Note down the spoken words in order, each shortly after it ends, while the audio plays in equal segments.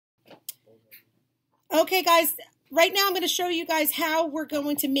Okay, guys, right now I'm going to show you guys how we're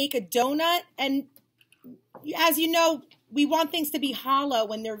going to make a donut. And as you know, we want things to be hollow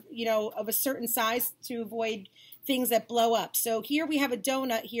when they're, of a certain size to avoid things that blow up. So here we have a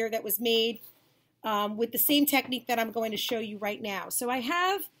donut here that was made with the same technique that I'm going to show you right now. So I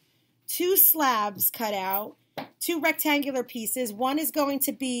have two slabs cut out, two rectangular pieces. One is going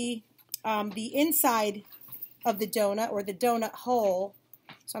to be the inside of the donut, or the donut hole.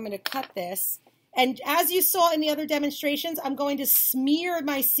 So I'm going to cut this. And as you saw in the other demonstrations, I'm going to smear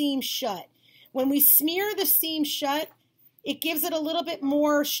my seam shut. When we smear the seam shut, it gives it a little bit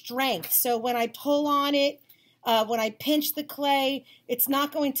more strength. So when I pull on it, when I pinch the clay, it's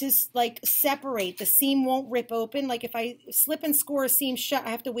not going to separate. The seam won't rip open. Like if I slip and score a seam shut, I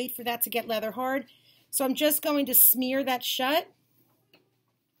have to wait for that to get leather hard. So I'm just going to smear that shut,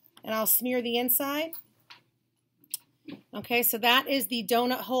 and I'll smear the inside. Okay, so that is the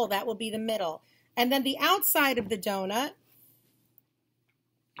donut hole. That will be the middle. And then the outside of the donut,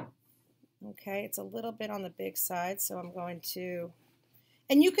 okay, it's a little bit on the big side, so I'm going to,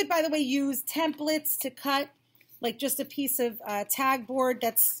 and you could, by the way, use templates to cut, like just a piece of tag board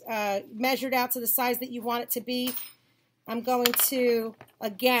that's measured out to the size that you want it to be. I'm going to,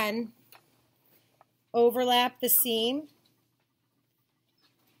 again, overlap the seam.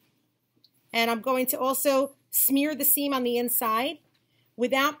 And I'm going to also smear the seam on the inside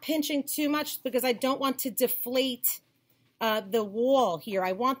without pinching too much, because I don't want to deflate the wall here.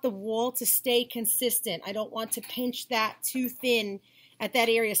 I want the wall to stay consistent. I don't want to pinch that too thin at that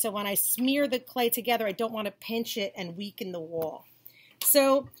area. So when I smear the clay together, I don't want to pinch it and weaken the wall.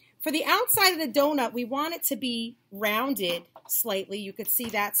 So for the outside of the donut, we want it to be rounded slightly. You could see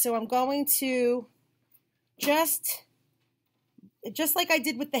that. So I'm going to just like I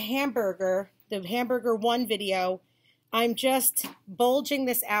did with the hamburger 1 video, I'm just bulging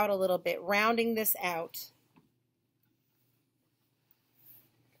this out a little bit, rounding this out,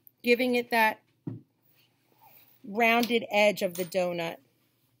 giving it that rounded edge of the donut.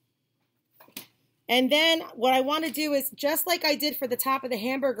 And then what I want to do is, just like I did for the top of the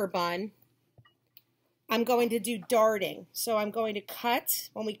hamburger bun, I'm going to do darting. So I'm going to cut,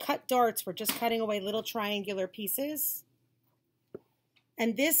 when we cut darts, we're just cutting away little triangular pieces.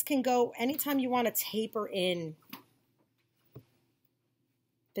 And this can go anytime you want to taper in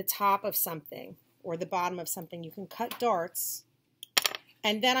the top of something or the bottom of something. You can cut darts.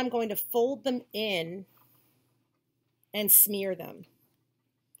 And then I'm going to fold them in and smear them.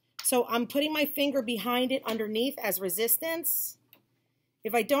 So I'm putting my finger behind it underneath as resistance.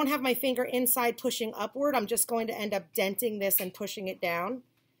 If I don't have my finger inside pushing upward, I'm just going to end up denting this and pushing it down.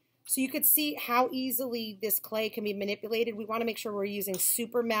 So you could see how easily this clay can be manipulated. We want to make sure we're using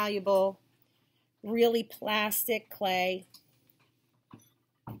super malleable, really plastic clay.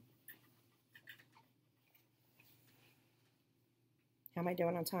 How am I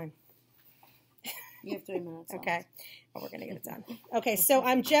doing on time? You have 3 minutes. Okay. Well, we're going to get it done. Okay, so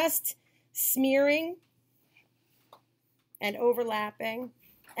I'm just smearing and overlapping.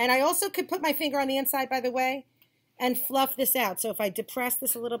 And I also could put my finger on the inside, by the way, and fluff this out. So if I depress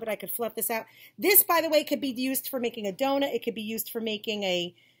this a little bit, I could fluff this out. This, by the way, could be used for making a donut. It could be used for making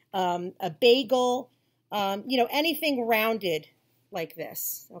a bagel, anything rounded like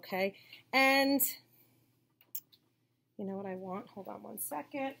this, okay? And you know what I want? Hold on 1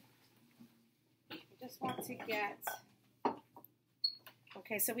 second. I just want to get,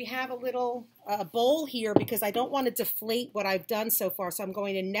 okay, so we have a little bowl here because I don't want to deflate what I've done so far. So I'm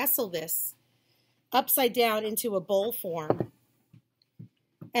going to nestle this upside down into a bowl form,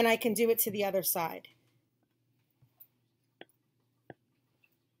 and I can do it to the other side.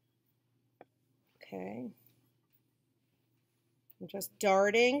 Okay. I'm just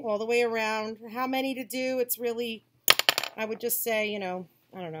darting all the way around. How many to do? It's really, I would just say, I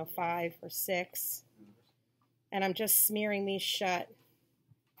don't know, 5 or 6. And I'm just smearing these shut.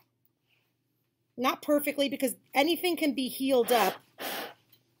 Not perfectly, because anything can be healed up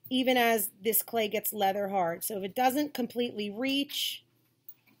even as this clay gets leather hard. So if it doesn't completely reach,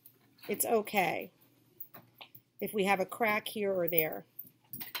 it's okay if we have a crack here or there.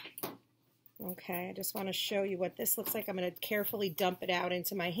 Okay, I just want to show you what this looks like. I'm going to carefully dump it out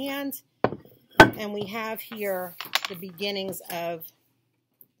into my hand. And we have here the beginnings of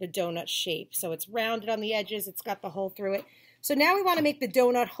the donut shape. So it's rounded on the edges. It's got the hole through it. So now we want to make the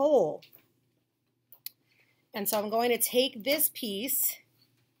donut hole. And so I'm going to take this piece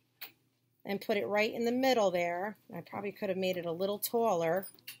and put it right in the middle there. I probably could have made it a little taller.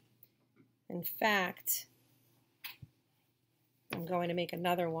 In fact, I'm going to make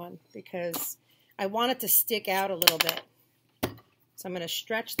another one because I want it to stick out a little bit. So I'm going to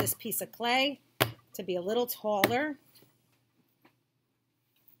stretch this piece of clay to be a little taller.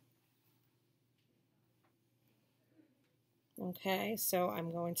 Okay, so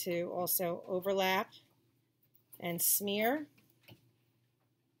I'm going to also overlap and smear.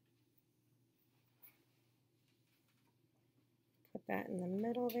 Put that in the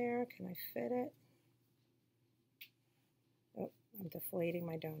middle there. Can I fit it? Oh, I'm deflating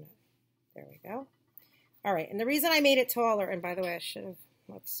my donut. There we go. All right, and the reason I made it taller, and by the way, I should have,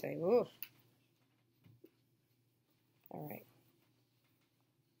 let's see, ooh. All right.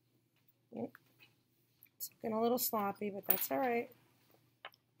 It's looking a little sloppy, but that's all right.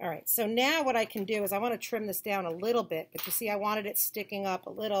 All right, so now what I can do is I want to trim this down a little bit, but you see I wanted it sticking up a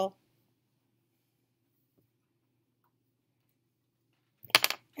little.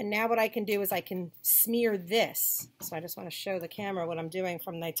 And now what I can do is I can smear this. So I just want to show the camera what I'm doing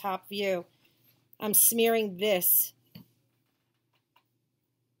from my top view. I'm smearing this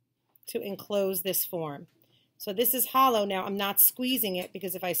to enclose this form. So this is hollow now. I'm not squeezing it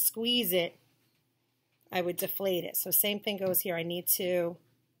because if I squeeze it, I would deflate it. So same thing goes here. I need to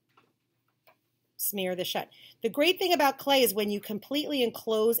smear this shut. The great thing about clay is when you completely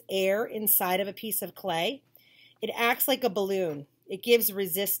enclose air inside of a piece of clay, it acts like a balloon. It gives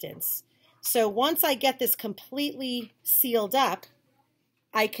resistance. So once I get this completely sealed up,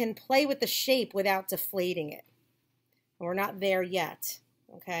 I can play with the shape without deflating it. We're not there yet,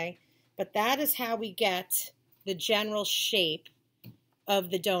 okay? But that is how we get the general shape of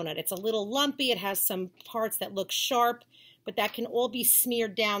the donut. It's a little lumpy. It has some parts that look sharp, but that can all be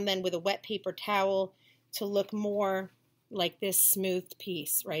smeared down then with a wet paper towel to look more like this smooth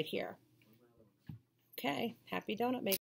piece right here. Okay, happy donut maker.